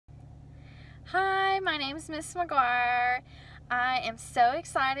Hi, my name is Miss McGuire. I am so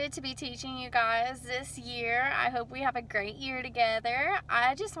excited to be teaching you guys this year. I hope we have a great year together.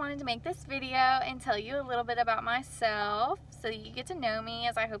 I just wanted to make this video and tell you a little bit about myself so you get to know me,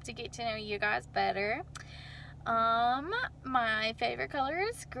 as I hope to get to know you guys better. My favorite color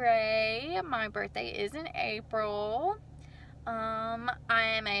is gray. My birthday is in April. I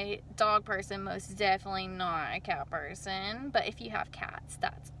am a dog person, most definitely not a cat person, but if you have cats,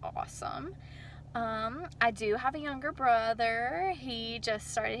 that's awesome. I do have a younger brother. He just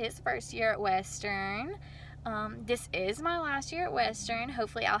started his first year at Western. This is my last year at Western.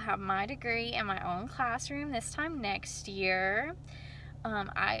 Hopefully I'll have my degree in my own classroom this time next year.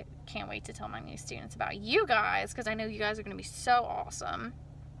 I can't wait to tell my new students about you guys, because I know you guys are going to be so awesome.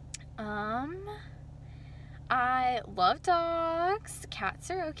 I love dogs.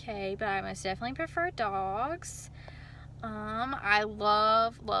 Cats are okay, but I most definitely prefer dogs. I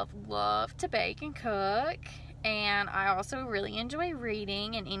love to bake and cook, and I also really enjoy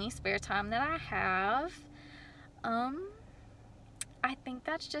reading in any spare time that I have. I think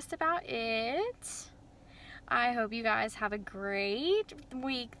that's just about it. I hope you guys have a great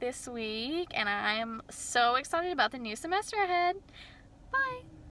week this week, and I am so excited about the new semester ahead. Bye!